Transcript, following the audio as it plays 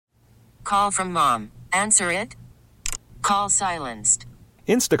Call from mom. Answer it. Call silenced.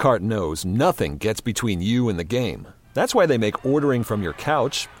 Instacart knows nothing gets between you and the game. That's why they make ordering from your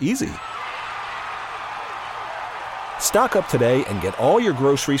couch easy. Stock up today and get all your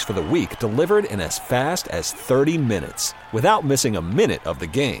groceries for the week delivered in as fast as 30 minutes without missing a minute of the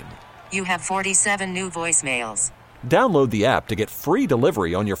game. You have 47 new voicemails. Download the app to get free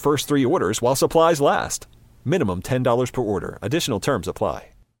delivery on your first 3 orders while supplies last. Minimum $10 per order. Additional terms apply.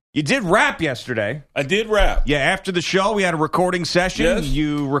 You did rap yesterday. I did rap. Yeah, after the show, we had a recording session. Yes.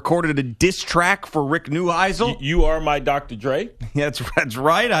 You recorded a diss track for Rick Neuheisel. You are my Dr. Dre. That's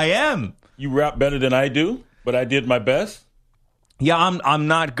right, I am. You rap better than I do, but I did my best. Yeah, I'm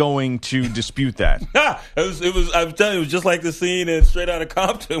not going to dispute that. it was. I'm telling you, it was just like the scene in Straight Outta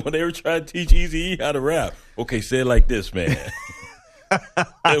Compton when they were trying to teach Eazy-E how to rap. Okay, say it like this, man.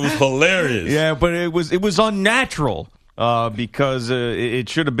 It was hilarious. Yeah, but it was unnatural. Because it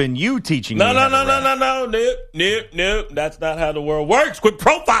should have been you teaching me. No. Nope. That's not how the world works. Quit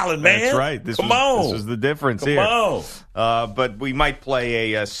profiling, man. That's right. This was the difference here. Come on. But we might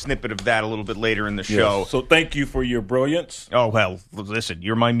play a snippet of that a little bit later in the show. Yes. So thank you for your brilliance. Oh, well, listen,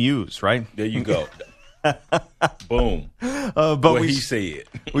 you're my muse, right? There you go. Boom. But he said.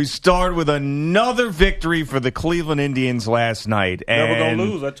 We start with another victory for the Cleveland Indians last night. Never gonna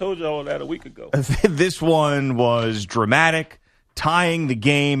lose. I told you all that a week ago. This one was dramatic, tying the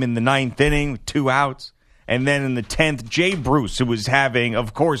game in the 9th inning with 2 outs. And then in the 10th, Jay Bruce, who was having,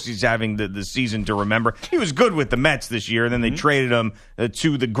 of course, he's having the season to remember. He was good with the Mets this year, and then they traded him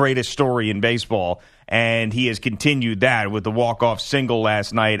to the greatest story in baseball. And he has continued that with the walk-off single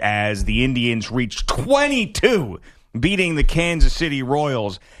last night as the Indians reached 22, beating the Kansas City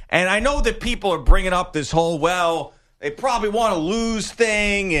Royals. And I know that people are bringing up this whole, well, they probably want to lose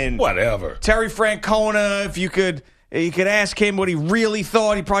thing. And whatever. Terry Francona, if you could ask him what he really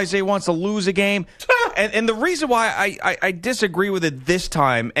thought, he'd probably say he wants to lose a game. and the reason why I disagree with it this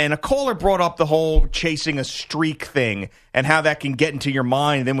time, and a caller brought up the whole chasing a streak thing and how that can get into your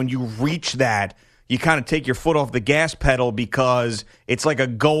mind. And then when you reach that, you kind of take your foot off the gas pedal because it's like a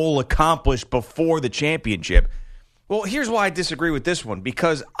goal accomplished before the championship. Well, here's why I disagree with this one,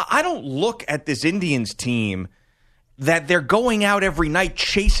 because I don't look at this Indians team that they're going out every night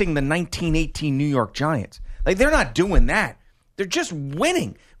chasing the 1918 New York Giants. Like, they're not doing that. They're just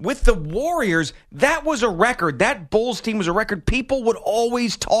winning. With the Warriors, that was a record. That Bulls team was a record people would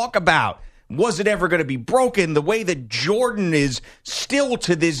always talk about. Was it ever going to be broken? The way that Jordan is still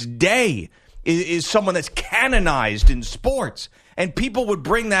to this day is someone that's canonized in sports. And people would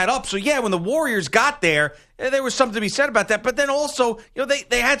bring that up. So, yeah, when the Warriors got there was something to be said about that. But then also,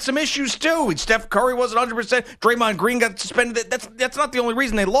 they had some issues, too. And Steph Curry wasn't 100%. Draymond Green got suspended. That's not the only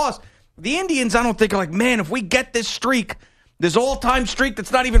reason they lost. The Indians, I don't think, are like, man, if we get this streak, this all-time streak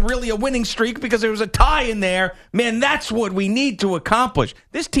that's not even really a winning streak because there was a tie in there, man, that's what we need to accomplish.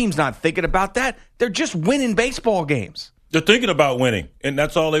 This team's not thinking about that. They're just winning baseball games. They're thinking about winning, and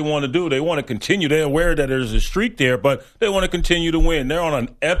that's all they want to do. They want to continue. They're aware that there's a streak there, but they want to continue to win. They're on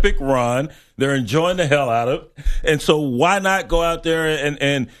an epic run. They're enjoying the hell out of it. And so why not go out there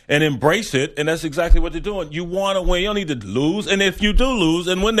and embrace it? And that's exactly what they're doing. You want to win. You don't need to lose. And if you do lose,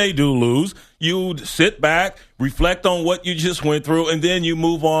 and when they do lose, you sit back, reflect on what you just went through, and then you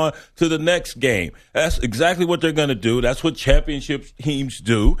move on to the next game. That's exactly what they're going to do. That's what championship teams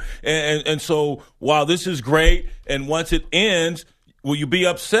do. And so while this is great, and once it ends, will you be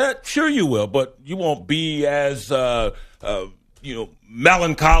upset? Sure you will, but you won't be as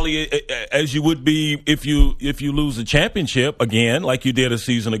melancholy as you would be if you lose the championship again, like you did a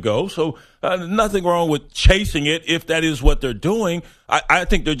season ago. So nothing wrong with chasing it if that is what they're doing. I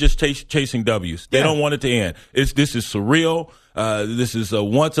think they're just chasing W's. They don't want it to end. This is surreal. This is a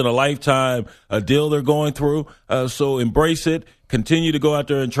once in a lifetime deal they're going through. So embrace it. Continue to go out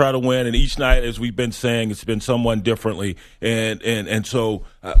there and try to win. And each night, as we've been saying, it's been someone differently. And so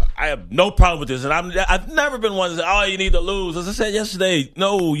I have no problem with this. And I've never been one to say, oh, you need to lose. As I said yesterday,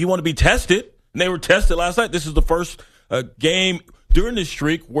 no, you want to be tested. And they were tested last night. This is the first game during this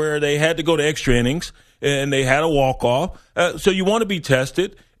streak where they had to go to extra innings and they had a walk-off. So you want to be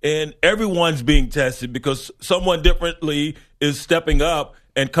tested. And everyone's being tested because someone differently is stepping up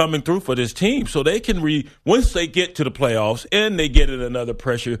and coming through for this team. So they can once they get to the playoffs and they get in another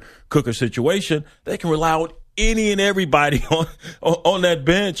pressure cooker situation, they can rely on any and everybody on that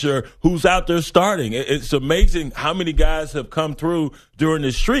bench or who's out there starting. It's amazing how many guys have come through during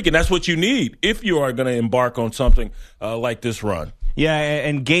this streak, and that's what you need if you are going to embark on something like this run. Yeah,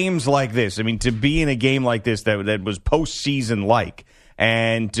 and games like this, I mean, to be in a game like this that was postseason-like,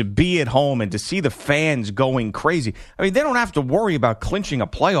 and to be at home and to see the fans going crazy. I mean, they don't have to worry about clinching a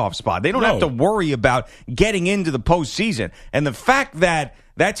playoff spot. They don't have to worry about getting into the postseason. And the fact that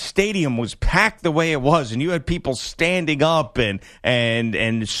that stadium was packed the way it was, and you had people standing up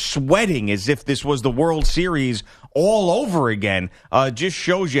and sweating as if this was the World Series all over again, just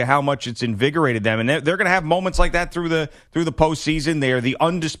shows you how much it's invigorated them. And they're going to have moments like that through the postseason. They're the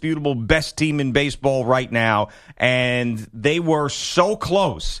undisputable best team in baseball right now, and they were so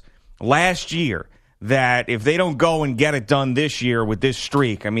close last year that if they don't go and get it done this year with this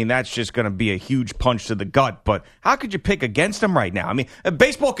streak, I mean, that's just going to be a huge punch to the gut. But how could you pick against them right now? I mean,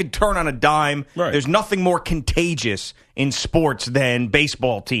 baseball could turn on a dime. Right. There's nothing more contagious in sports than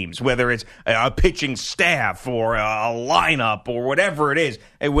baseball teams, whether it's a pitching staff or a lineup or whatever it is.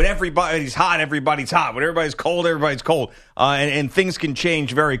 And when everybody's hot, everybody's hot. When everybody's cold. And things can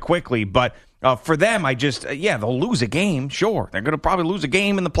change very quickly. But for them, they'll lose a game, sure. They're going to probably lose a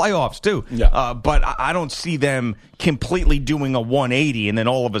game in the playoffs, too. Yeah. But I don't see them completely doing a 180, and then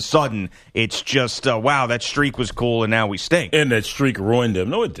all of a sudden, it's just, wow, that streak was cool, and now we stink. And that streak ruined them.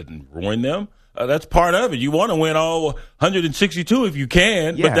 No, it didn't ruin them. That's part of it. You want to win all 162 if you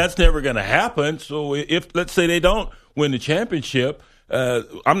can, but that's never going to happen. So if, let's say, they don't win the championship,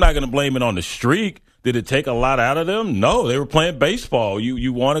 I'm not going to blame it on the streak. Did it take a lot out of them? No, they were playing baseball.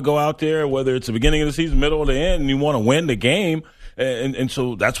 You want to go out there, whether it's the beginning of the season, middle, or the end, and you want to win the game. And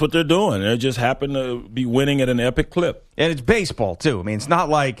so that's what they're doing. They just happen to be winning at an epic clip. And it's baseball, too. I mean, it's not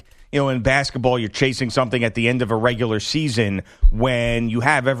like, in basketball, you're chasing something at the end of a regular season when you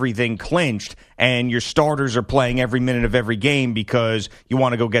have everything clinched and your starters are playing every minute of every game because you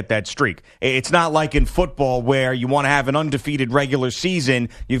want to go get that streak. It's not like in football where you want to have an undefeated regular season,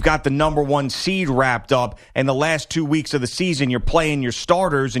 you've got the number one seed wrapped up, and the last 2 weeks of the season you're playing your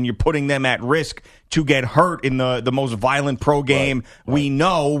starters and you're putting them at risk to get hurt in the most violent pro game we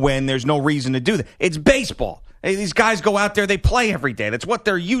know when there's no reason to do that. It's baseball. Hey, these guys go out there, they play every day. That's what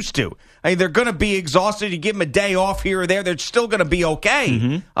they're used to. I mean, they're going to be exhausted. You give them a day off here or there, they're still going to be okay.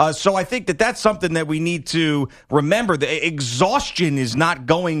 Mm-hmm. So I think that's something that we need to remember. The exhaustion is not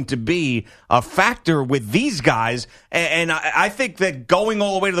going to be a factor with these guys. And I think that going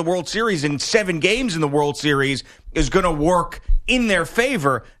all the way to the World Series and 7 games in the World Series is going to work in their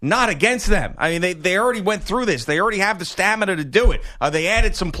favor, not against them. I mean, they already went through this. They already have the stamina to do it. They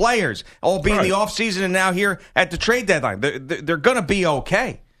added some players, albeit in the offseason and now here at the trade deadline. They're going to be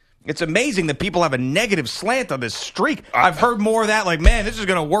okay. It's amazing that people have a negative slant on this streak. I've heard more of that, like, man, this is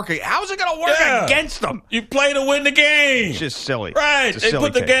going to work. How is it going to work against them? You play to win the game. It's just silly. Right. They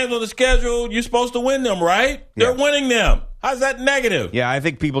put the games on the schedule. You're supposed to win them, right? They're winning them. How's that negative? Yeah, I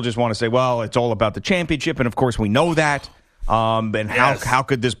think people just want to say, well, it's all about the championship, and of course we know that. And how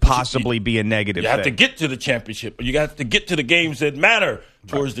could this possibly be a negative thing? You have to get to the championship. You got to get to the games that matter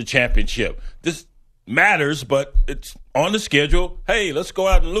towards the championship. This matters, but it's on the schedule. Hey, let's go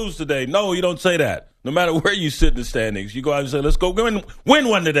out and lose today. No, you don't say that. No matter where you sit in the standings, you go out and say, let's go win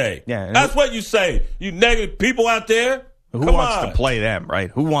one today. Yeah, that's what you say. You negative people out there. Who wants to play them,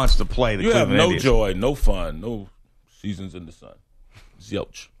 right? Who wants to play the Cleveland Indians? Indians? You have no joy, no fun, no seasons in the sun.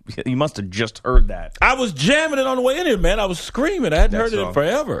 Zilch. You must have just heard that. I was jamming it on the way in here, man. I was screaming. I hadn't heard it in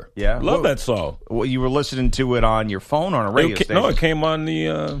forever. Yeah. Love that song. Well, you were listening to it on your phone or on a radio station? No, it came on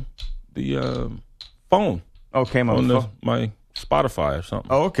the phone. Oh, it came on the phone? My Spotify or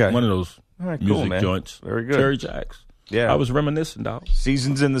something. Oh, okay. One of those music joints. Very good. Terry Jacks. Yeah. I was reminiscing, dog.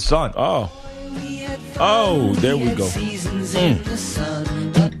 Seasons in the Sun. Oh, there we go. Seasons in the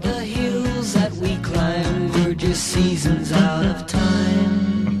sun, but the hills that we climb were just seasons out of time.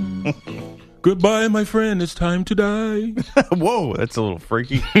 Goodbye, my friend. It's time to die. Whoa, that's a little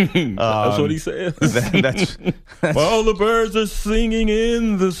freaky. That's what he says. That's While the birds are singing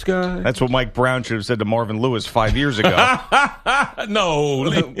in the sky. That's what Mike Brown should have said to Marvin Lewis 5 years ago. No.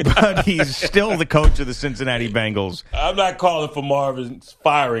 But he's still the coach of the Cincinnati Bengals. I'm not calling for Marvin's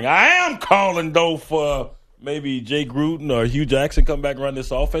firing. I am calling, though, for maybe Jay Gruden or Hugh Jackson come back and run this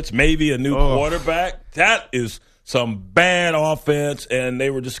offense. Maybe a new quarterback. That is some bad offense, and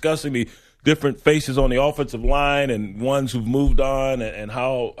they were discussing the different faces on the offensive line and ones who've moved on and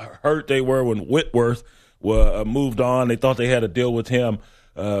how hurt they were when Whitworth moved on. They thought they had to deal with him.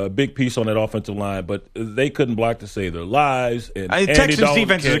 Big piece on that offensive line, but they couldn't block to save their lives. And Texans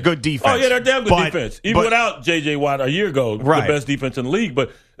defense is a good defense. Oh, yeah, they're damn good defense. Even without J.J. Watt a year ago, the best defense in the league.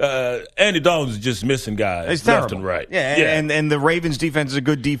 But Andy Dalton's just missing guys It's left terrible. and right. Yeah, and the Ravens defense is a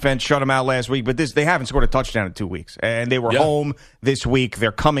good defense. Shut them out last week, but they haven't scored a touchdown in 2 weeks, and they were home this week.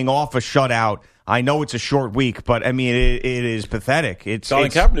 They're coming off a shutout. I know it's a short week, but I mean it is pathetic. Colin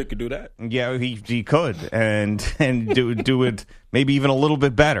Kaepernick could do that. Yeah, he could and do it maybe even a little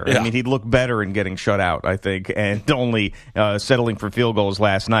bit better. Yeah. I mean, he'd look better in getting shut out, I think, and only settling for field goals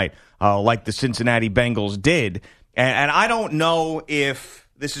last night, like the Cincinnati Bengals did. And I don't know if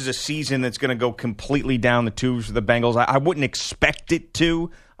this is a season that's going to go completely down the tubes for the Bengals. I wouldn't expect it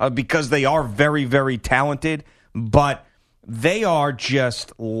to because they are very, very talented, but they are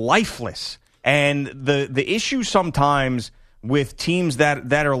just lifeless. And the issue sometimes with teams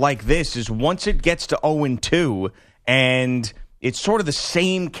that are like this is once it gets to 0-2 and it's sort of the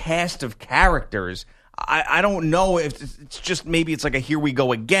same cast of characters, I don't know if it's just maybe it's like a here we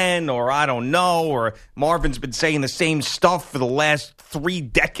go again, or I don't know, or Marvin's been saying the same stuff for the last 3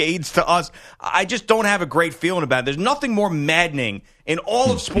 decades to us. I just don't have a great feeling about it. There's nothing more maddening in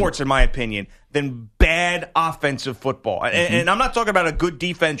all of sports, in my opinion, than bad offensive football. And I'm not talking about a good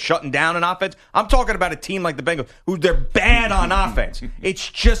defense shutting down an offense. I'm talking about a team like the Bengals, who they're bad on offense.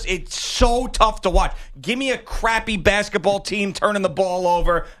 It's so tough to watch. Give me a crappy basketball team turning the ball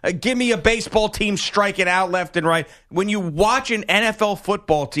over. Give me a baseball team striking out left and right. When you watch an NFL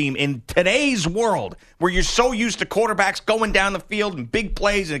football team in today's world, where you're so used to quarterbacks going down the field and big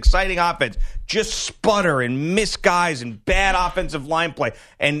plays and exciting offense, just sputter and miss guys and bad offensive line play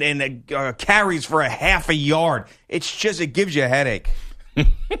and carries for a half a yard. It gives you a headache.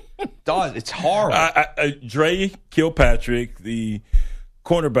 It does. It's horrible. Dre Kilpatrick, the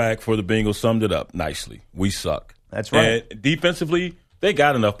cornerback for the Bengals, summed it up nicely. We suck. That's right. And defensively, they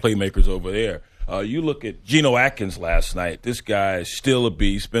got enough playmakers over there. You look at Geno Atkins last night. This guy is still a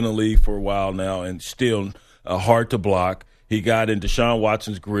beast. Been in the league for a while now and still hard to block. He got in Deshaun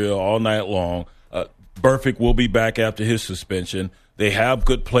Watson's grill all night long. Burfict will be back after his suspension. They have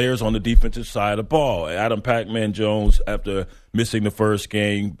good players on the defensive side of the ball. Adam Pac-Man Jones, after missing the first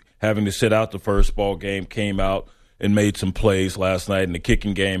game, having to sit out the first ball game, came out and made some plays last night in the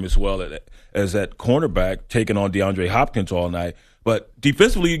kicking game as well as that cornerback, taking on DeAndre Hopkins all night. But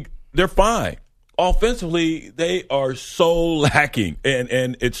defensively, they're fine. Offensively, they are so lacking,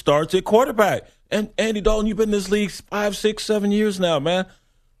 and it starts at quarterback. And Andy Dalton, you've been in this league 5, 6, 7 years now, man.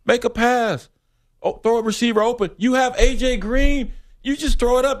 Make a pass. Oh, throw a receiver open. You have A.J. Green. You just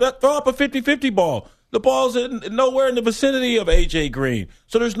throw it up. Throw up a 50-50 ball. The ball's nowhere in the vicinity of A.J. Green.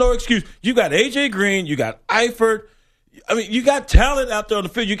 So there's no excuse. You got A.J. Green. You got Eifert. I mean, you got talent out there on the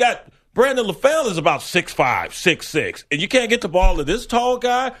field. You got Brandon LaFell is about 6'5", 6'6", and you can't get the ball to this tall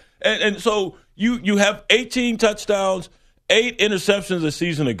guy. And so you have 18 touchdowns, 8 interceptions a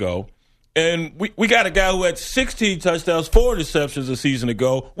season ago. And we got a guy who had 16 touchdowns, 4 interceptions a season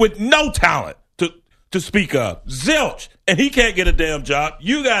ago with no talent to speak of. Zilch. And he can't get a damn job.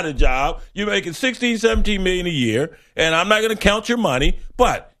 You got a job. You're making $16, $17 million a year. And I'm not going to count your money,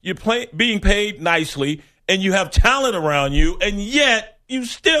 but you're being paid nicely and you have talent around you, and yet you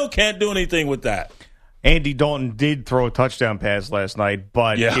still can't do anything with that. Andy Dalton did throw a touchdown pass last night,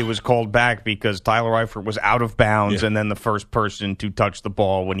 but it was called back because Tyler Eifert was out of bounds and then the first person to touch the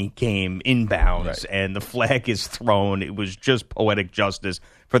ball when he came inbounds, and the flag is thrown. It was just poetic justice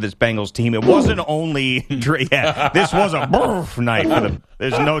for this Bengals team. It wasn't only this was a brrr night for them.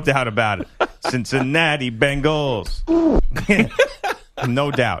 There's no doubt about it. Cincinnati Bengals. No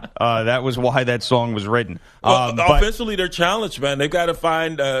doubt. That was why that song was written. Offensively, they're challenged, man. They've got to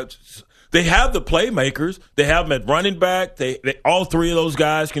find they have the playmakers. They have them at running back. They all three of those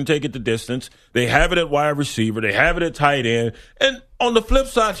guys can take it the distance. They have it at wide receiver. They have it at tight end. And on the flip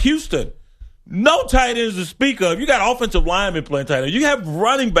side, Houston, no tight ends to speak of. You got offensive linemen playing tight end. You have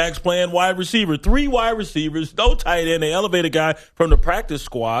running backs playing wide receiver. 3 wide receivers, no tight end. They elevate a guy from the practice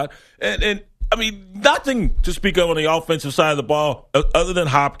squad. And I mean, nothing to speak of on the offensive side of the ball other than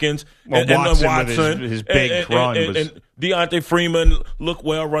Hopkins and Watson. His big run and Deontay Freeman looked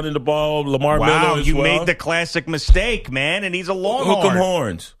well running the ball. Lamar Miller as you well. made the classic mistake, man, and he's a Longhorn. Hook 'em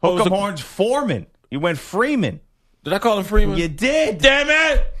horns. Hook 'em horns Foreman. You went Freeman. Did I call him Freeman? You did. Damn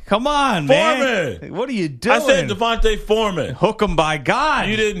it. Come on, Foreman. Man. What are you doing? I said Devontae Foreman. Hook 'em by God.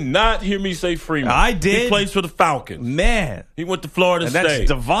 You did not hear me say Freeman. I did. He plays for the Falcons. Man. He went to Florida and State.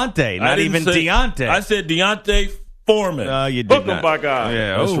 That's Devontae, not even Deontay. I said Deontay Foreman. You did Hook 'em by God.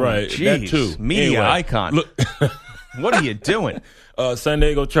 Yeah, that's right. Geez. That too. Media anyway, icon. Look, what are you doing? San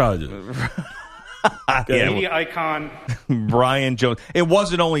Diego Chargers. Media icon. Brian Jones. It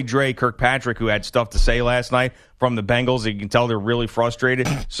wasn't only Dre Kirkpatrick who had stuff to say last night from the Bengals. You can tell they're really frustrated.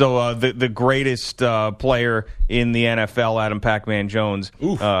 So the greatest player in the NFL, Adam Pac-Man Jones,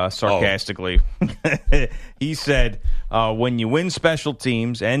 sarcastically, he said, when you win special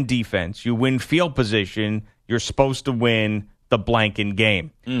teams and defense, you win field position, you're supposed to win the blanking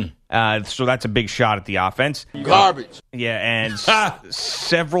game. So that's a big shot at the offense. Garbage. Yeah, and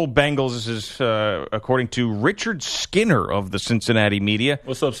several Bengals, this is according to Richard Skinner of the Cincinnati media.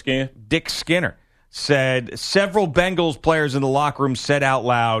 What's up, Skin? Dick Skinner said several Bengals players in the locker room said out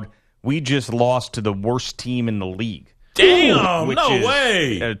loud, "We just lost to the worst team in the league." Damn, which no is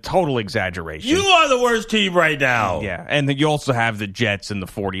way. A total exaggeration. You are the worst team right now. Yeah, and then you also have the Jets and the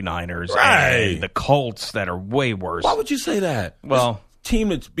 49ers Right. and the Colts that are way worse. Why would you say that? Well, This team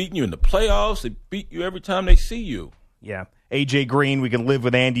that's beating you in the playoffs, they beat you every time they see you. yeah. A.J. Green, we can live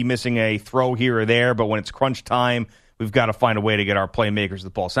with Andy missing a throw here or there, but when it's crunch time, we've got to find a way to get our playmakers the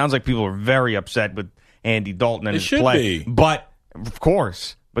ball. Sounds like people are very upset with Andy Dalton and They his should play. be. But, of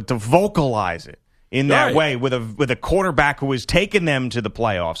course, to vocalize it in that Right. way with a quarterback who has taken them to the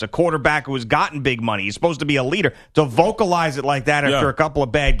playoffs, a quarterback who has gotten big money, he's supposed to be a leader, to vocalize it like that after a couple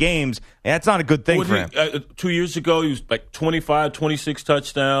of bad games, that's not a good thing for him. 2 years ago, he was like 25, 26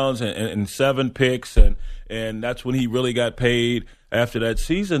 touchdowns and 7 picks, and that's when he really got paid after that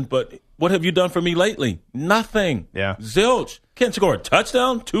season. But what have you done for me lately? Nothing. Yeah. Zilch. Can't score a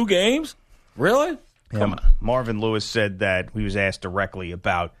touchdown, 2 games? Really? Come on. Marvin Lewis said that he was asked directly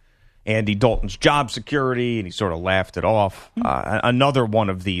about Andy Dalton's job security, and he sort of laughed it off. Another one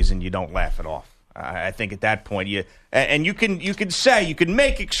of these, and you don't laugh it off. I think at that point, you can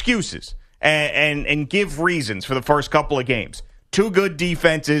make excuses and give reasons for the first couple of games. 2 good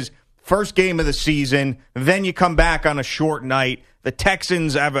defenses, first game of the season, then you come back on a short night. The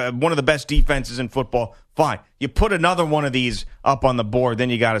Texans have one of the best defenses in football. Fine. You put another one of these up on the board,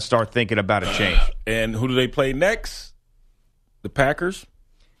 then you got to start thinking about a change. And who do they play next? The Packers?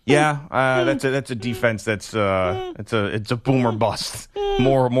 Yeah, that's a defense that's it's a boomer bust,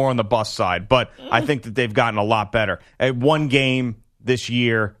 more on the bust side. But I think that they've gotten a lot better. At one game this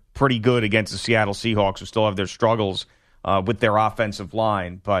year, pretty good against the Seattle Seahawks, who still have their struggles with their offensive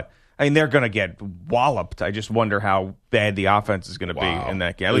line. But I mean, they're going to get walloped. I just wonder how bad the offense is going to be in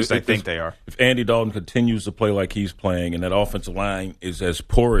that game. At least I think they are. If Andy Dalton continues to play like he's playing, and that offensive line is as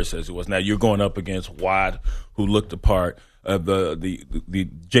porous as it was, now you're going up against Watt, who looked the part of the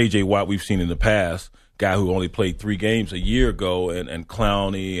J.J. Watt we've seen in the past, guy who only played 3 games a year ago, and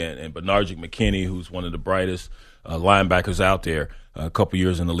Clowney and Benarjic McKinney, who's one of the brightest linebackers out there, a couple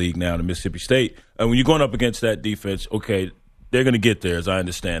years in the league now in Mississippi State. And when you're going up against that defense, okay, they're going to get there, as I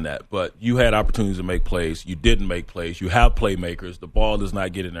understand that. But you had opportunities to make plays. You didn't make plays. You have playmakers. The ball does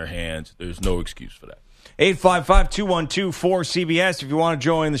not get in their hands. There's no excuse for that. 855-212-4CBS. If you want to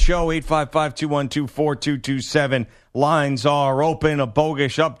join the show, 855-212-4227. Lines are open. A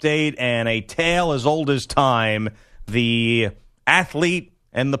bogus update and a tale as old as time. The athlete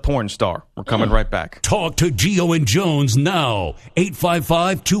and the porn star. We're coming right back. Talk to Gio and Jones now.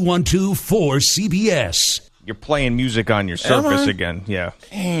 855-212-4CBS. You're playing music on your Surface again. Yeah.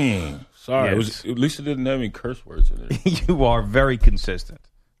 Dang. Sorry. Yes. At least it didn't have any curse words in it. You are very consistent.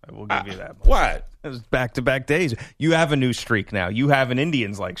 I will give you that much. What? It was back-to-back days. You have a new streak now. You have an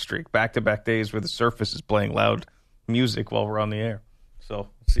Indians-like streak. Back-to-back days where the Surface is playing loud music while we're on the air. So,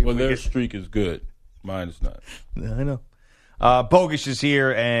 see Well, their streak is good. Mine is not. I know. Bogus is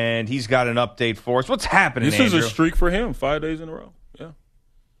here, and he's got an update for us. What's happening, This Andrew? is a streak for him, 5 days in a row. Yeah.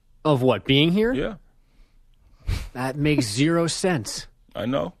 Of what, being here? Yeah. That makes 0 sense. I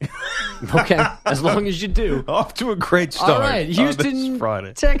know. Okay, as long as you do. Off to a great start. All right, on Houston this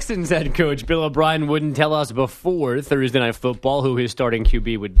Friday. Texans head coach Bill O'Brien wouldn't tell us before Thursday Night Football who his starting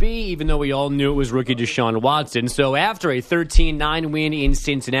QB would be, even though we all knew it was rookie Deshaun Watson. So after a 13-9 win in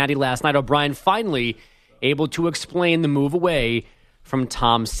Cincinnati last night, O'Brien finally able to explain the move away from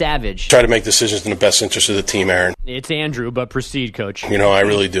Tom Savage. Try to make decisions in the best interest of the team, Aaron. It's Andrew, but proceed, Coach. You know, I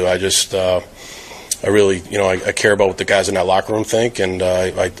really do. I just, I really, I care about what the guys in that locker room think, and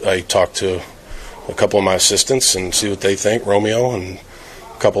I talk to a couple of my assistants and see what they think, Romeo and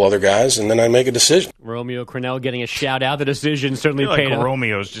a couple other guys, and then I make a decision. Romeo Crennel getting a shout-out. The decision certainly I feel paid like off.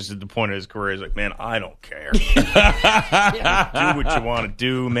 Romeo's just at the point of his career. He's like, man, I don't care. Do what you want to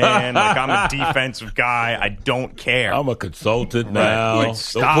do, man. Like, I'm a defensive guy. I don't care. I'm a consultant now. Like, Don't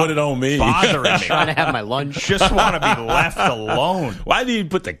stop put it on me. bothering me. Trying to have my lunch. Just want to be left alone. Why do you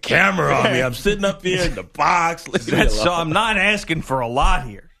put the camera on me? I'm sitting up here in the box. Leave me So alone. I'm not asking for a lot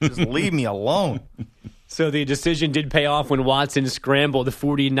here. Just leave me alone. So the decision did pay off when Watson scrambled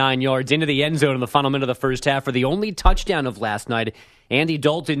 49 yards into the end zone in the final minute of the first half for the only touchdown of last night. Andy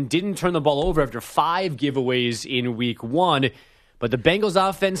Dalton didn't turn the ball over after 5 giveaways in week 1. But the Bengals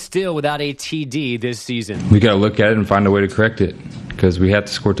offense still without a TD this season. We got to look at it and find a way to correct it because we have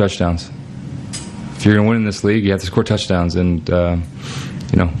to score touchdowns. If you're going to win in this league, you have to score touchdowns. And,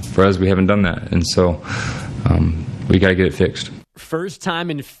 for us, we haven't done that. And so we got to get it fixed. First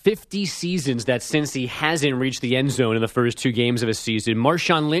time in 50 seasons that Cincy hasn't reached the end zone in the first 2 games of a season.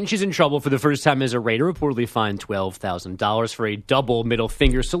 Marshawn Lynch is in trouble for the first time as a Raider, reportedly fined $12,000 for a double middle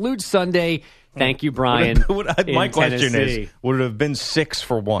finger salute Sunday. Thank you, Brian. My question is, would it have been 6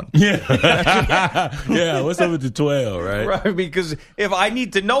 for 1? Yeah, what's up with the 12, right? Right, because if I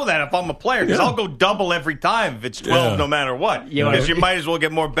need to know that if I'm a player, because I'll go double every time if it's 12 no matter what. Because you might as well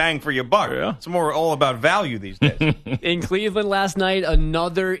get more bang for your buck. Yeah. It's more all about value these days. In Cleveland last night,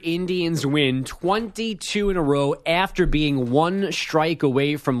 another Indians win, 22 in a row after being 1 strike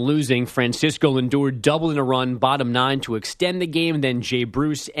away from losing. Francisco Lindor doubled in a run, bottom 9 to extend the game. Then Jay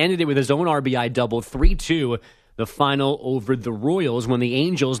Bruce ended it with his own RBI double, 3-2, the final over the Royals. When the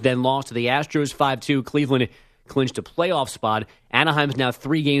Angels then lost to the Astros 5-2, Cleveland clinched a playoff spot. Anaheim's now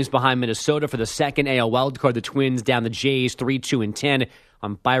 3 games behind Minnesota for the second AL wildcard. The Twins down the Jays 3-2-10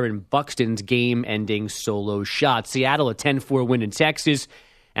 on Byron Buxton's game-ending solo shot. Seattle a 10-4 win in Texas.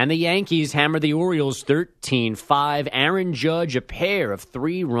 And the Yankees hammered the Orioles 13-5. Aaron Judge, a pair of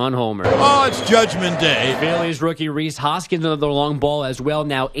 3-run homers. Oh, it's Judgment Day. Phillies rookie Rhys Hoskins another long ball as well.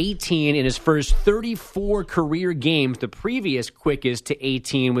 Now 18 in his first 34 career games. The previous quickest to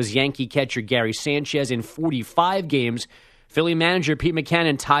 18 was Yankee catcher Gary Sanchez in 45 games. Philly manager Pete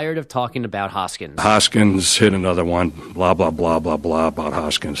Mackanin tired of talking about Hoskins. Hoskins hit another one. Blah, blah, blah, blah, blah about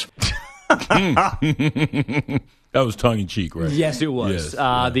Hoskins. That was tongue-in-cheek, right? Yes, it was.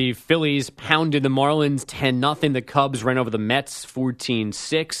 Yes, the Phillies pounded the Marlins 10-0. The Cubs ran over the Mets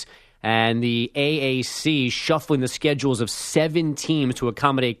 14-6. And the AAC shuffling the schedules of 7 teams to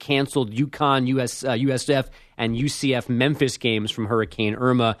accommodate canceled UConn, USF, and UCF Memphis games from Hurricane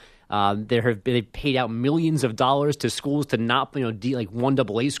Irma. They paid out millions of dollars to schools to not, like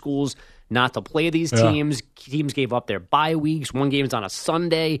 1AA schools, not to play these teams. Teams gave up their bye weeks. One game's on a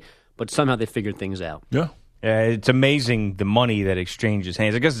Sunday, but somehow they figured things out. Yeah. It's amazing the money that exchanges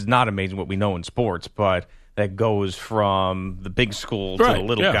hands. I guess it's not amazing what we know in sports, but that goes from the big school to the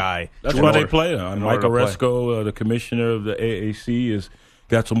little guy. That's why they play. Mike Oresco, the commissioner of the AAC, has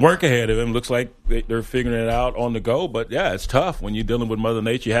got some work ahead of him. Looks like they're figuring it out on the go. But, it's tough when you're dealing with Mother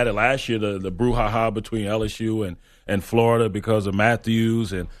Nature. You had it last year, the brouhaha between LSU and Florida because of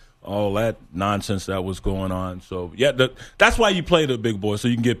Matthews and all that nonsense that was going on. So, that's why you play the big boys, so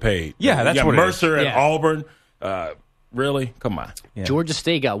you can get paid. Yeah, that's what Mercer it is. and Auburn. Really? Come on. Yeah. Georgia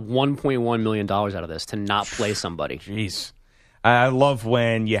State got $1.1 million out of this to not play somebody. Jeez. I love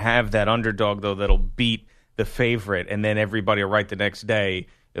when you have that underdog, though, that'll beat the favorite, and then everybody will write the next day,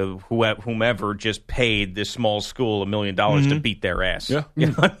 whomever just paid this small school $1 million to beat their ass. Yeah.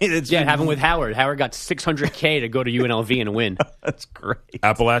 It happened with Howard. Howard got $600K to go to UNLV and win. That's great.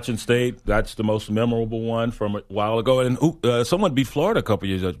 Appalachian State, that's the most memorable one from a while ago. And someone beat Florida a couple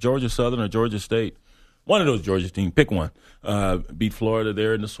years ago, Georgia Southern or Georgia State. One of those Georgia teams, pick one, beat Florida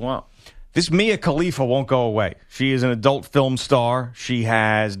there in the swamp. This Mia Khalifa won't go away. She is an adult film star. She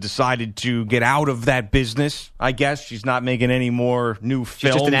has decided to get out of that business, I guess. She's not making any more new films.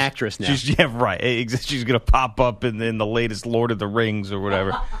 She's just an actress now. Right. She's going to pop up in the latest Lord of the Rings or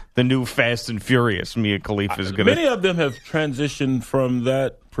whatever. The new Fast and Furious. Mia Khalifa is going to... Many of them have transitioned from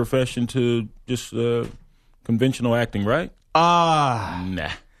that profession to just conventional acting, right? Nah.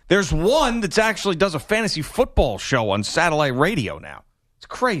 There's one that actually does a fantasy football show on satellite radio now. It's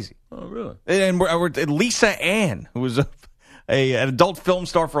crazy. Oh, really? And Lisa Ann, who was an adult film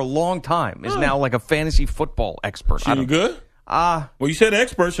star for a long time, is now like a fantasy football expert. She good? Well, you said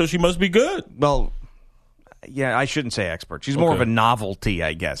expert, so she must be good. Well, yeah, I shouldn't say expert. She's more of a novelty,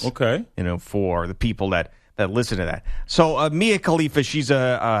 I guess. Okay. For the people that listen to that. So Mia Khalifa, she's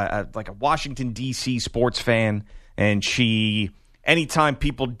a Washington, D.C. sports fan, and she... Anytime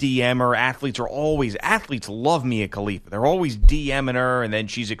people DM her, athletes love Mia Khalifa. They're always DMing her, and then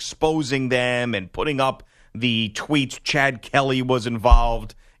she's exposing them and putting up the tweets. Chad Kelly was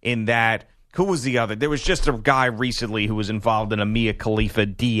involved in that. Who was the other? There was just a guy recently who was involved in a Mia Khalifa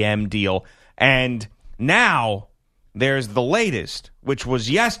DM deal. And now there's the latest, which was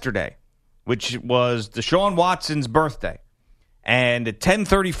yesterday, which was Deshaun Watson's birthday. And at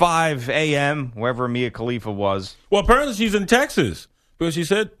 10:35 a.m., wherever Mia Khalifa was. Well, apparently she's in Texas because she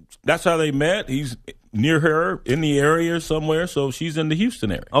said that's how they met. He's near her in the area somewhere, so she's in the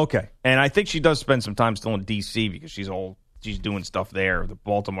Houston area. Okay. And I think she does spend some time still in D.C. because she's doing stuff there, the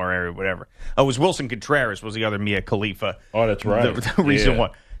Baltimore area, whatever. Oh, it was Wilson Contreras was the other Mia Khalifa. Oh, that's right. The recent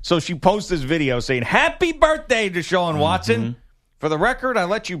one. So she posts this video saying, "Happy birthday, Deshaun Watson. For the record, I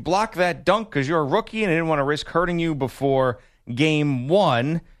let you block that dunk because you're a rookie and I didn't want to risk hurting you before game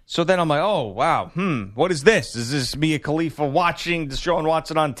 1. So then I'm like, oh, wow, what is this? Is this Mia Khalifa watching Deshaun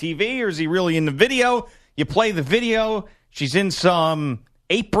Watson on TV, or is he really in the video? You play the video. She's in some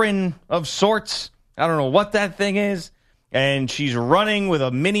apron of sorts. I don't know what that thing is. And she's running with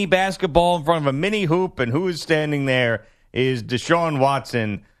a mini basketball in front of a mini hoop, and who is standing there is Deshaun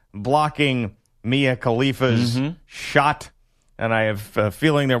Watson blocking Mia Khalifa's shot. And I have a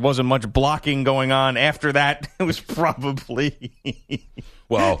feeling there wasn't much blocking going on after that. It was probably...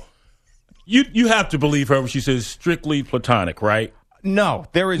 Well, you have to believe her when she says strictly platonic, right? No,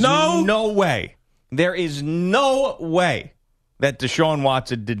 there is no way. There is no way that Deshaun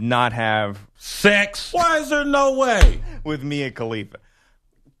Watson did not have sex. Why is there no way? With Mia Khalifa.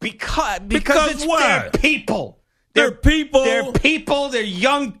 Because it's what? They're people. They're people. They're people. They're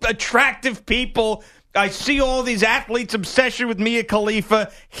young, attractive people. I see all these athletes' obsession with Mia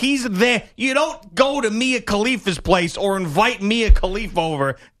Khalifa. He's there. You don't go to Mia Khalifa's place or invite Mia Khalifa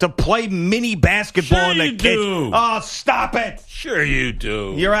over to play mini basketball in the kitchen. Oh, stop it. Sure you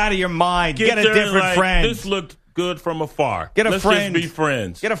do. You're out of your mind. Get a different friend. This looked good from afar. Let's just be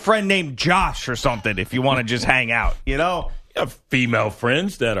friends. Get a friend named Josh or something if you want to just hang out, you know? You have female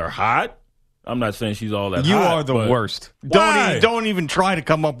friends that are hot. I'm not saying she's all that you hot. You are the worst. Why? Don't even try to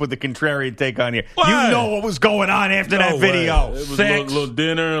come up with a contrarian take on here. Why? You know what was going on after that video. It was Sex. a little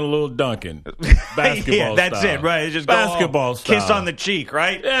dinner and a little dunking. Basketball yeah, that's style. it, right? It's just basketball style. Kiss on the cheek,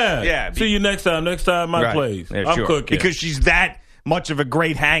 right? Yeah. Yeah. See you next time. Next time, my place. Yeah, I'm sure. cooking. Because she's that much of a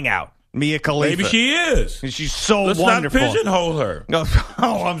great hangout. Mia Khalifa. Maybe she is. She's so Let's wonderful. Let's not pigeonhole her.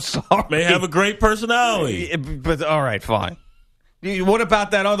 Oh, I'm sorry. May have a great personality. But all right, fine. What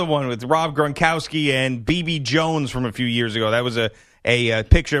about that other one with Rob Gronkowski and B.B. Jones from a few years ago? That was a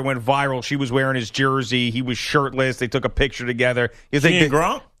picture that went viral. She was wearing his jersey. He was shirtless. They took a picture together. You think she and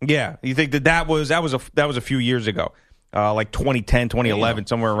Gronk? Yeah. You think that was a few years ago, like 2010, 2011,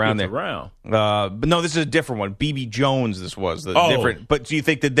 somewhere around there. But no, this is a different one. B.B. Jones. This was the different. But do you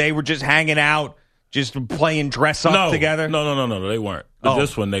think that they were just hanging out, just playing dress up together? No, they weren't. But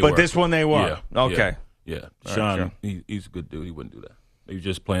this one they were. But this one they were. Yeah. Okay. Yeah, Right, Sean, sure. he's a good dude. He wouldn't do that. He was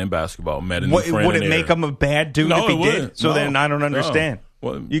just playing basketball. Met a new friend. Would it make him a bad dude if he did? So then I don't understand. No.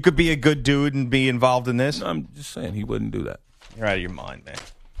 Well, you could be a good dude and be involved in this? I'm just saying he wouldn't do that. You're out of your mind, man.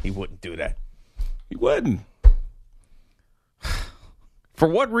 He wouldn't do that. He wouldn't. For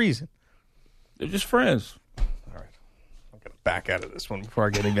what reason? They're just friends. All right. I'm going to back out of this one before I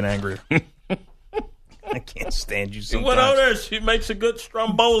get even angrier. I can't stand you sometimes. What over there? She makes a good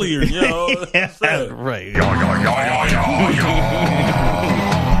Stromboli, you know. Yeah, right.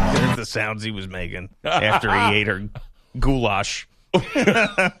 There's the sounds he was making after he ate her goulash.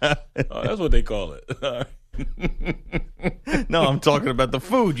 That's what they call it. No, I'm talking about the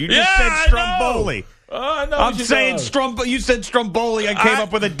food. You just said Stromboli. I know. I'm saying you said Stromboli. I came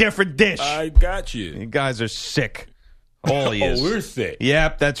up with a different dish. I got you. You guys are sick. All he is. Oh, we're sick.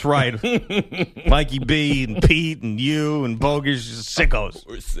 Yep, that's right. Mikey B and Pete and you and Bogus, sickos.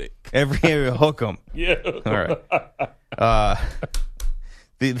 We're sick. Every hook them. Yeah. All right.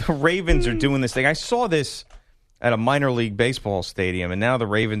 The Ravens are doing this thing. I saw this at a minor league baseball stadium, and now the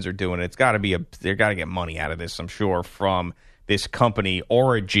Ravens are doing it. It's got to be they've got to get money out of this, I'm sure, from this company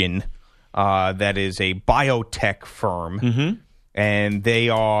Origin, that is a biotech firm, and they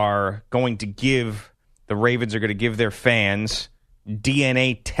are going to give. The Ravens are going to give their fans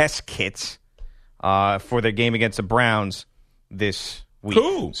DNA test kits for their game against the Browns this week.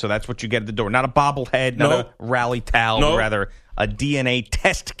 Cool. So that's what you get at the door. Not a bobblehead, not a rally towel, but rather a DNA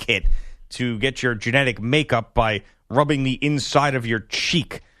test kit to get your genetic makeup by rubbing the inside of your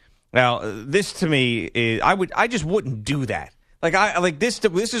cheek. Now, this to me is I just wouldn't do that.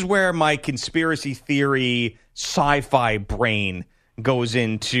 This is where my conspiracy theory sci-fi brain goes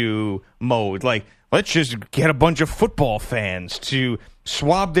into mode. Like, let's just get a bunch of football fans to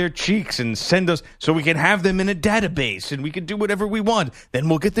swab their cheeks and send us so we can have them in a database and we can do whatever we want. Then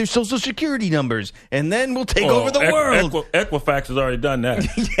we'll get their social security numbers and then we'll take over the world. Equifax has already done that.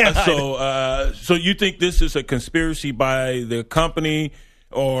 Yeah, so you think this is a conspiracy by the company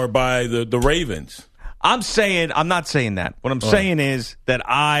or by the Ravens? I'm not saying that. What I'm saying is that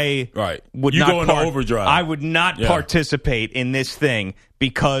I would You not go into overdrive. I would not participate in this thing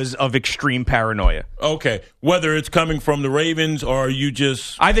because of extreme paranoia. Okay. Whether it's coming from the Ravens or you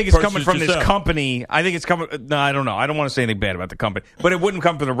just I think it's coming from yourself. this company. I think it's coming. No, I don't know. I don't want to say anything bad about the company, but it wouldn't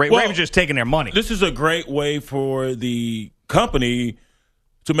come from the Ravens. Ravens just taking their money. This is a great way for the company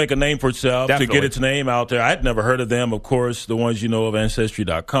to make a name for itself, Definitely. to get its name out there. I'd never heard of them. Of course, the ones you know of,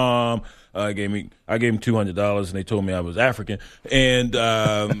 Ancestry.com. I gave them $200, and they told me I was African. And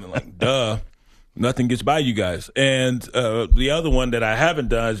like, duh, nothing gets by you guys. And the other one that I haven't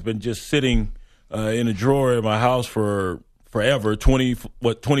done has been just sitting in a drawer in my house for forever.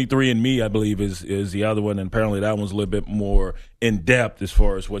 23andMe, I believe, is the other one. And apparently that one's a little bit more in depth as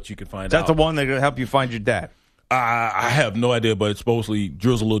far as what you can find out. Is that the one that will help you find your dad? I have no idea, but it supposedly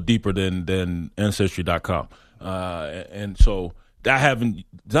drills a little deeper than Ancestry.com. And so I haven't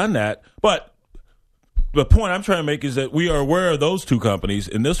done that. But the point I'm trying to make is that we are aware of those two companies,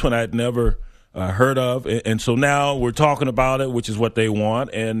 and this one I'd never heard of. And so now we're talking about it, which is what they want,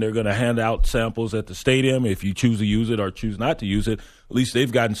 and they're going to hand out samples at the stadium. If you choose to use it or choose not to use it, at least they've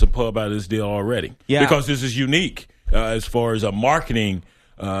gotten some pub out of this deal already. Yeah. Because this is unique as far as a marketing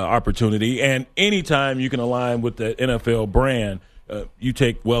opportunity, and anytime you can align with the NFL brand, you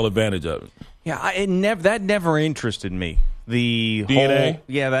take well advantage of it. Yeah, that never interested me. The DNA?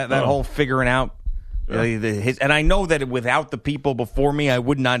 whole, that whole figuring out. And I know that without the people before me, I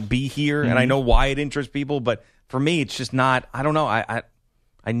would not be here, and I know why it interests people. But for me, it's just not. I don't know. I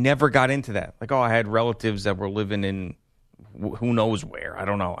never got into that. Like, I had relatives that were living in who knows where. I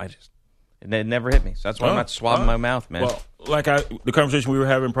don't know. It never hit me. So that's why I'm not swabbing my mouth, man. Well, like the conversation we were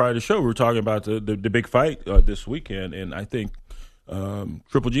having prior to the show, we were talking about the big fight this weekend, and I think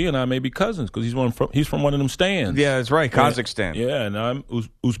Triple G and I may be cousins because he's from one of them stands. Yeah, that's right, Kazakhstan. Yeah, and I'm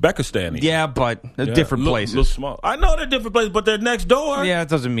Uzbekistan. Yeah, but they're different places. Little small. I know they're different places, but they're next door. Yeah, it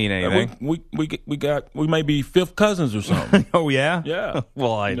doesn't mean anything. We may be fifth cousins or something. Oh yeah, yeah.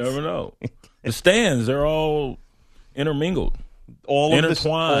 Well, you never know. The stands, they're all intermingled. All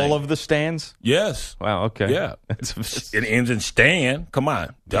of the stands? Yes. Wow, okay. Yeah. It ends in stand. Come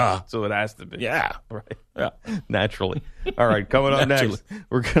on. Duh. So it has to be. Yeah. Right. Yeah. Naturally. All right, coming up next,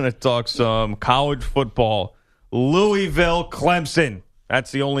 we're going to talk some college football. Louisville, Clemson.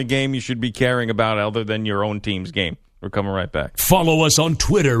 That's the only game you should be caring about other than your own team's game. We're coming right back. Follow us on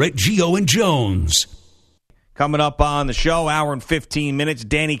Twitter at Gio and Jones. Coming up on the show, hour and 15 minutes,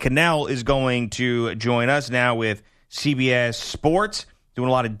 Danny Cannell is going to join us now with CBS Sports, doing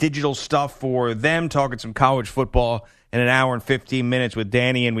a lot of digital stuff for them, talking some college football in an hour and 15 minutes with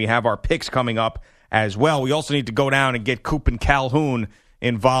Danny, and we have our picks coming up as well. We also need to go down and get Coop and Calhoun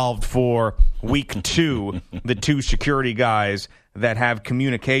involved for week 2, the two security guys that have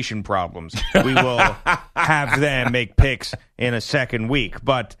communication problems. We will have them make picks in a second week,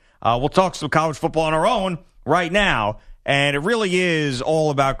 but we'll talk some college football on our own right now, and it really is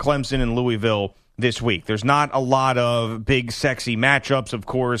all about Clemson and Louisville this week. There's not a lot of big, sexy matchups, of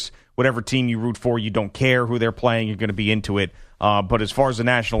course. Whatever team you root for, you don't care who they're playing. You're going to be into it. But as far as the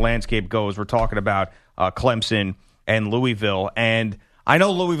national landscape goes, we're talking about Clemson and Louisville. And I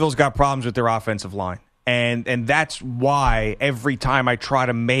know Louisville's got problems with their offensive line. And that's why every time I try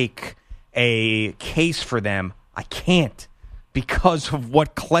to make a case for them, I can't because of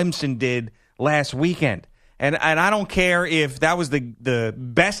what Clemson did last weekend. And I don't care if that was the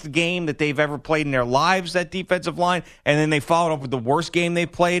best game that they've ever played in their lives, that defensive line, and then they followed up with the worst game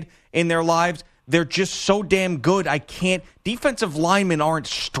they've played in their lives. They're just so damn good. I can't. Defensive linemen aren't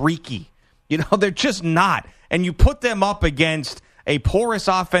streaky. They're just not. And you put them up against a porous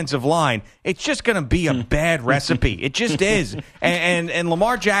offensive line, it's just going to be a bad recipe. It just is. And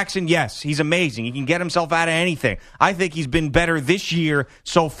Lamar Jackson, yes, he's amazing. He can get himself out of anything. I think he's been better this year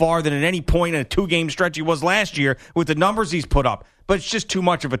so far than at any point in a 2-game stretch he was last year with the numbers he's put up. But it's just too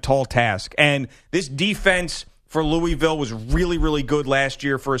much of a tall task. And this defense for Louisville was really, really good last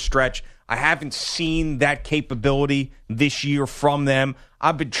year for a stretch. I haven't seen that capability this year from them.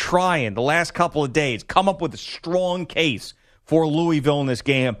 I've been trying the last couple of days, come up with a strong case for Louisville in this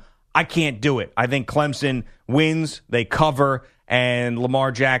game. I can't do it. I think Clemson wins, they cover, and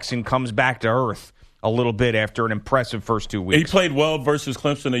Lamar Jackson comes back to earth a little bit after an impressive first 2 weeks. He played well versus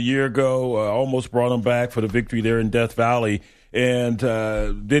Clemson a year ago, almost brought him back for the victory there in Death Valley, and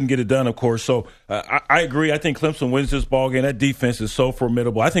didn't get it done, of course. So I agree. I think Clemson wins this ballgame. That defense is so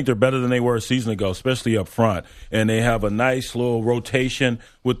formidable. I think they're better than they were a season ago, especially up front. And they have a nice little rotation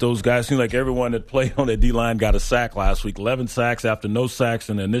with those guys. Seems like everyone that played on that D-line got a sack last week. 11 sacks after no sacks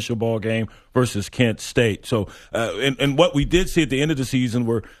in the initial ball game versus Kent State. So, and what we did see at the end of the season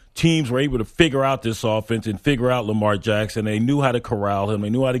were teams were able to figure out this offense and figure out Lamar Jackson. They knew how to corral him. They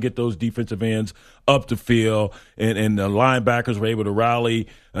knew how to get those defensive ends up the field, and the linebackers were able to rally.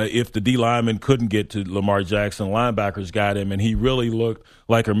 If the D lineman couldn't get to Lamar Jackson, linebackers got him, and he really looked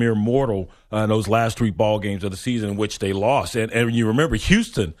like a mere mortal in those last 3 ball games of the season in which they lost. And you remember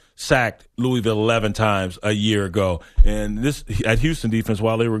Houston sacked Louisville 11 times a year ago. And this at Houston defense,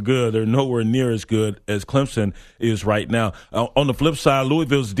 while they were good, they're nowhere near as good as Clemson is right now. On the flip side,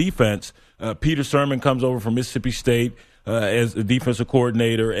 Louisville's defense, Peter Sirmon comes over from Mississippi State as the defensive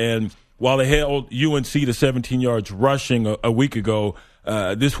coordinator, and while they held UNC to 17 yards rushing a week ago,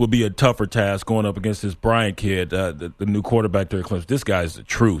 this would be a tougher task going up against this Bryant kid, the new quarterback there at Clemson. This guy's the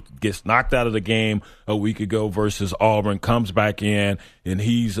truth. Gets knocked out of the game a week ago versus Auburn, comes back in, and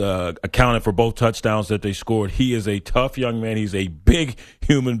he's accounted for both touchdowns that they scored. He is a tough young man. He's a big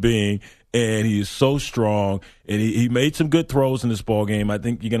human being, and he is so strong, and he made some good throws in this ball game. I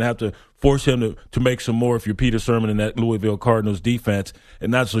think you're going to have to force him to make some more if you're Peter Sirmon in that Louisville Cardinals defense,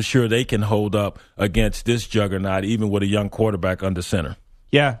 and not so sure they can hold up against this juggernaut, even with a young quarterback under center.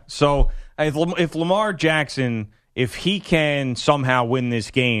 Yeah, so if Lamar Jackson, if he can somehow win this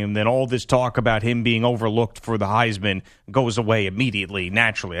game, then all this talk about him being overlooked for the Heisman goes away immediately,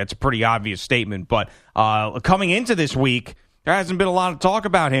 naturally. That's a pretty obvious statement, but coming into this week, there hasn't been a lot of talk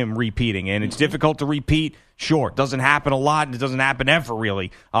about him repeating, and it's difficult to repeat. Sure, it doesn't happen a lot, and it doesn't happen ever,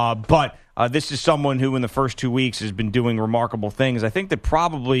 really. But this is someone who in the first 2 weeks has been doing remarkable things. I think that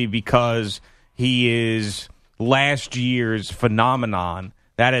probably because he is last year's phenomenon,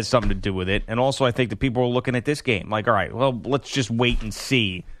 that has something to do with it. And also I think that people are looking at this game like, all right, well, let's just wait and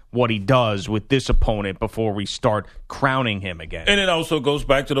see what he does with this opponent before we start crowning him again. And it also goes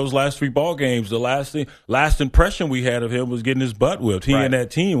back to those last 3 ball games. The last impression we had of him was getting his butt whipped. He and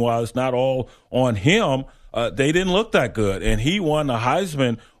that team, while it's not all on him, they didn't look that good. And he won the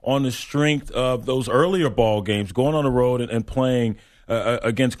Heisman on the strength of those earlier ball games, going on the road and playing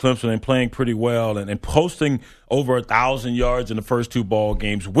against Clemson and playing pretty well and posting over 1,000 yards in the first 2 ball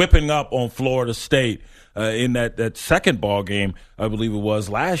games, whipping up on Florida State in that second ball game, I believe it was,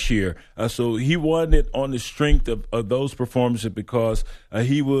 last year. So he won it on the strength of those performances because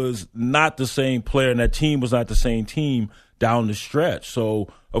he was not the same player and that team was not the same team down the stretch. So,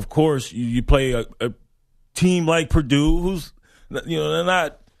 of course, you play a team like Purdue who's, they're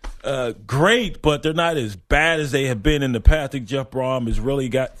not great, but they're not as bad as they have been in the past. I think Jeff Brom has really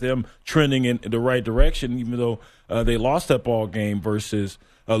got them trending in the right direction, even though they lost that ball game versus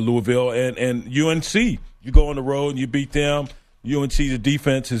Louisville and UNC. You go on the road and you beat them. UNC, the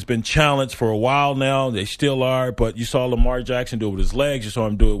defense has been challenged for a while now. They still are, but you saw Lamar Jackson do it with his legs. You saw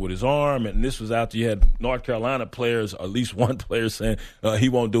him do it with his arm, and this was after you had North Carolina players, at least one player saying, he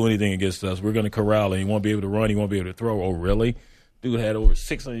won't do anything against us. We're going to corral him. He won't be able to run. He won't be able to throw. Oh, really? Dude had over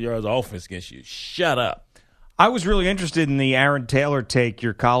 600 yards of offense against you. Shut up. I was really interested in the Aaron Taylor take,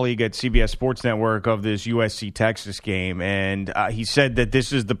 your colleague at CBS Sports Network, of this USC-Texas game, and he said that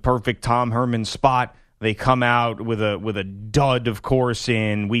this is the perfect Tom Herman spot. They come out with a dud, of course,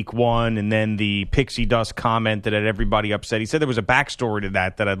 in week 1, and then the pixie dust comment that had everybody upset. He said there was a backstory to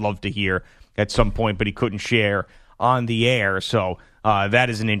that I'd love to hear at some point, but he couldn't share on the air, so that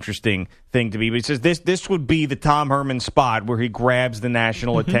is an interesting thing to be. But he says this would be the Tom Herman spot where he grabs the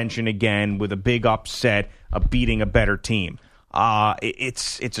national attention again with a big upset of beating a better team.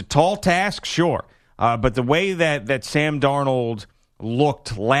 It's a tall task, sure, but the way that Sam Darnold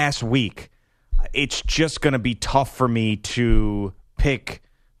looked last week, it's just going to be tough for me to pick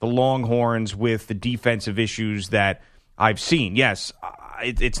the Longhorns with the defensive issues that I've seen. Yes,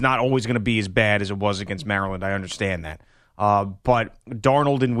 it's not always going to be as bad as it was against Maryland. I understand that. But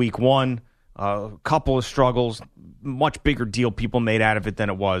Darnold in week 1, a couple of struggles, much bigger deal people made out of it than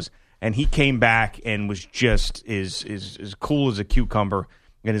it was. And he came back and was just as cool as a cucumber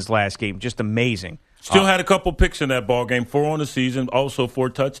in his last game. Just amazing. Still had a couple picks in that ball game, 4 on the season, also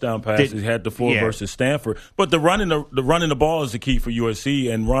 4 touchdown passes. He had the 4 versus Stanford. But the running the ball is the key for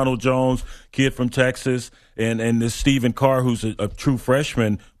USC. And Ronald Jones, kid from Texas, and this Stephen Carr, who's a true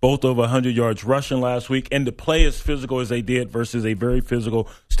freshman, both over 100 yards rushing last week. And to play as physical as they did versus a very physical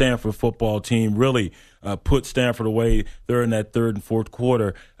Stanford football team really put Stanford away there in that third and fourth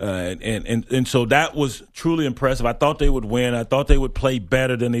quarter. And so that was truly impressive. I thought they would win. I thought they would play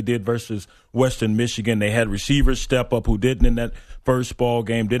better than they did versus Western Michigan. They had receivers step up who didn't in that first ball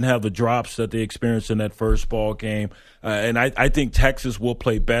game, didn't have the drops that they experienced in that first ball game. And I think Texas will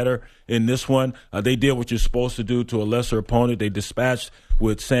play better in this one. They did what you're supposed to do to a lesser opponent. They dispatched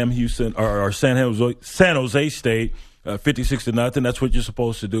with San Jose State. 56-0. That's what you're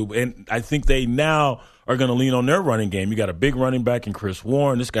supposed to do. And I think they now are going to lean on their running game. You got a big running back in Chris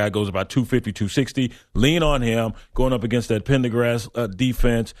Warren. This guy goes about 250, 260. Lean on him going up against that Pendergrass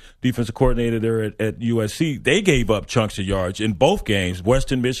defensive coordinator there at USC. They gave up chunks of yards in both games.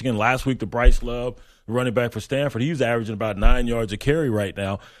 Western Michigan last week to Bryce Love, running back for Stanford. He's averaging about 9 yards a carry right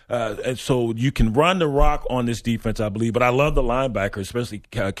now. And so you can run the rock on this defense, I believe. But I love the linebackers, especially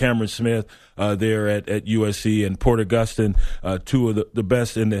Cameron Smith there at USC and Porter Gustin, two of the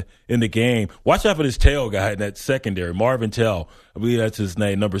best in the game. Watch out for this tail guy in that secondary, Marvin Tell. I believe that's his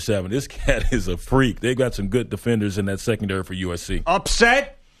name, number 7. This cat is a freak. They've got some good defenders in that secondary for USC.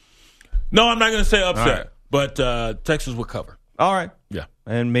 Upset? No, I'm not going to say upset, right. But Texas will cover. All right. Yeah.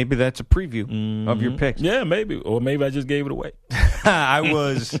 And maybe that's a preview of your picks. Yeah, maybe. Or maybe I just gave it away. I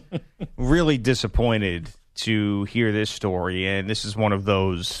was really disappointed to hear this story, and this is one of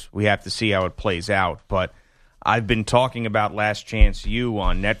those we have to see how it plays out. But I've been talking about Last Chance U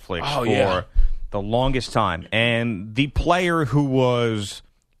on Netflix for the longest time. And the player who was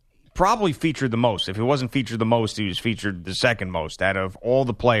probably featured the most, if he wasn't featured the most, he was featured the second most out of all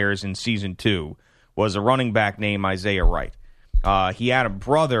the players in Season 2, was a running back named Isaiah Wright. He had a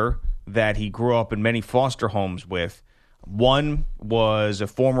brother that he grew up in many foster homes with. One was a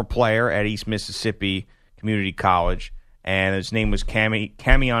former player at East Mississippi Community College, and his name was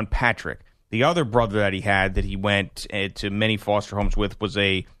Camion Patrick. The other brother that he had that he went to many foster homes with was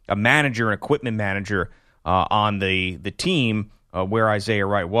a manager, an equipment manager on the team where Isaiah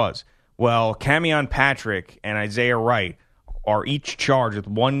Wright was. Well, Camion Patrick and Isaiah Wright are each charged with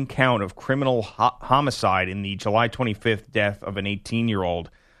one count of criminal homicide in the July 25th death of an 18-year-old.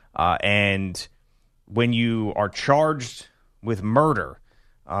 And when you are charged with murder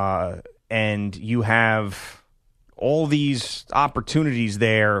and you have all these opportunities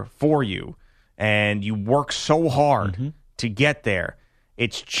there for you and you work so hard to get there,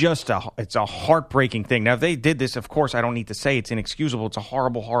 it's just it's a heartbreaking thing. Now, if they did this, of course, I don't need to say it's inexcusable. It's a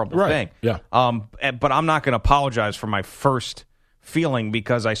horrible, horrible thing. Yeah. But I'm not going to apologize for my first feeling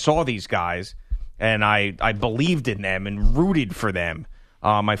because I saw these guys and I believed in them and rooted for them.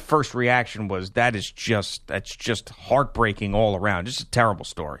 My first reaction was that's just heartbreaking all around. Just a terrible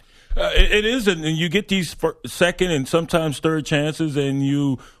story. It is, and you get these second and sometimes third chances, and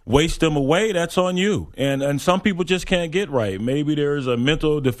you waste them away. That's on you. And some people just can't get right. Maybe there's a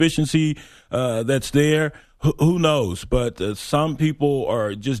mental deficiency that's there. Who knows? But some people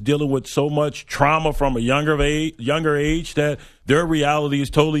are just dealing with so much trauma from a younger age that their reality is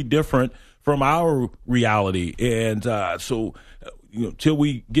totally different from our reality. And so, till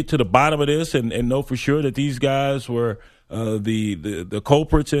we get to the bottom of this and know for sure that these guys were the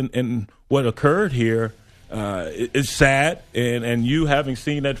culprits in what occurred here, it's sad. And you having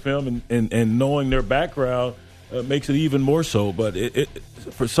seen that film and knowing their background makes it even more so. But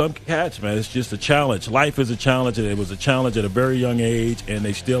for some cats, man, it's just a challenge. Life is a challenge, and it was a challenge at a very young age, and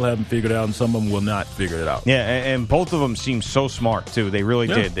they still haven't figured it out, and some of them will not figure it out. Yeah, and both of them seem so smart, too. They really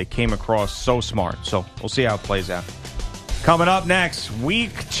did. They came across so smart. So we'll see how it plays out. Coming up next,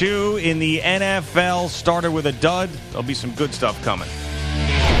 Week 2 in the NFL started with a dud. There'll be some good stuff coming.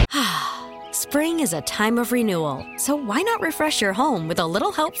 Spring is a time of renewal, so why not refresh your home with a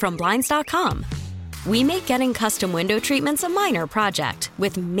little help from Blinds.com? We make getting custom window treatments a minor project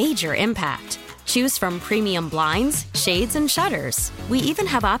with major impact. Choose from premium blinds, shades, and shutters. We even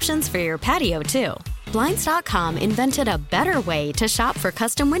have options for your patio, too. Blinds.com invented a better way to shop for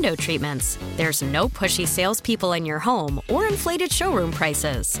custom window treatments. There's no pushy salespeople in your home or inflated showroom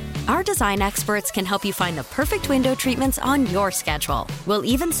prices. Our design experts can help you find the perfect window treatments on your schedule. We'll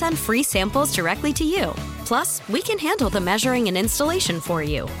even send free samples directly to you. Plus, we can handle the measuring and installation for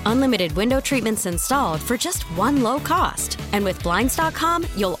you. Unlimited window treatments installed for just one low cost. And with Blinds.com,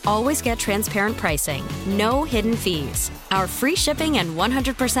 you'll always get transparent pricing. No hidden fees. Our free shipping and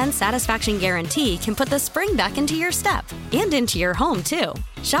 100% satisfaction guarantee can put the spring back into your step and into your home, too.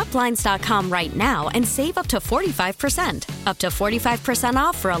 Shop Blinds.com right now and save up to 45%. Up to 45%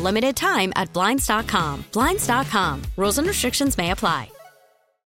 off for a limited time at Blinds.com. Blinds.com. Rules and restrictions may apply.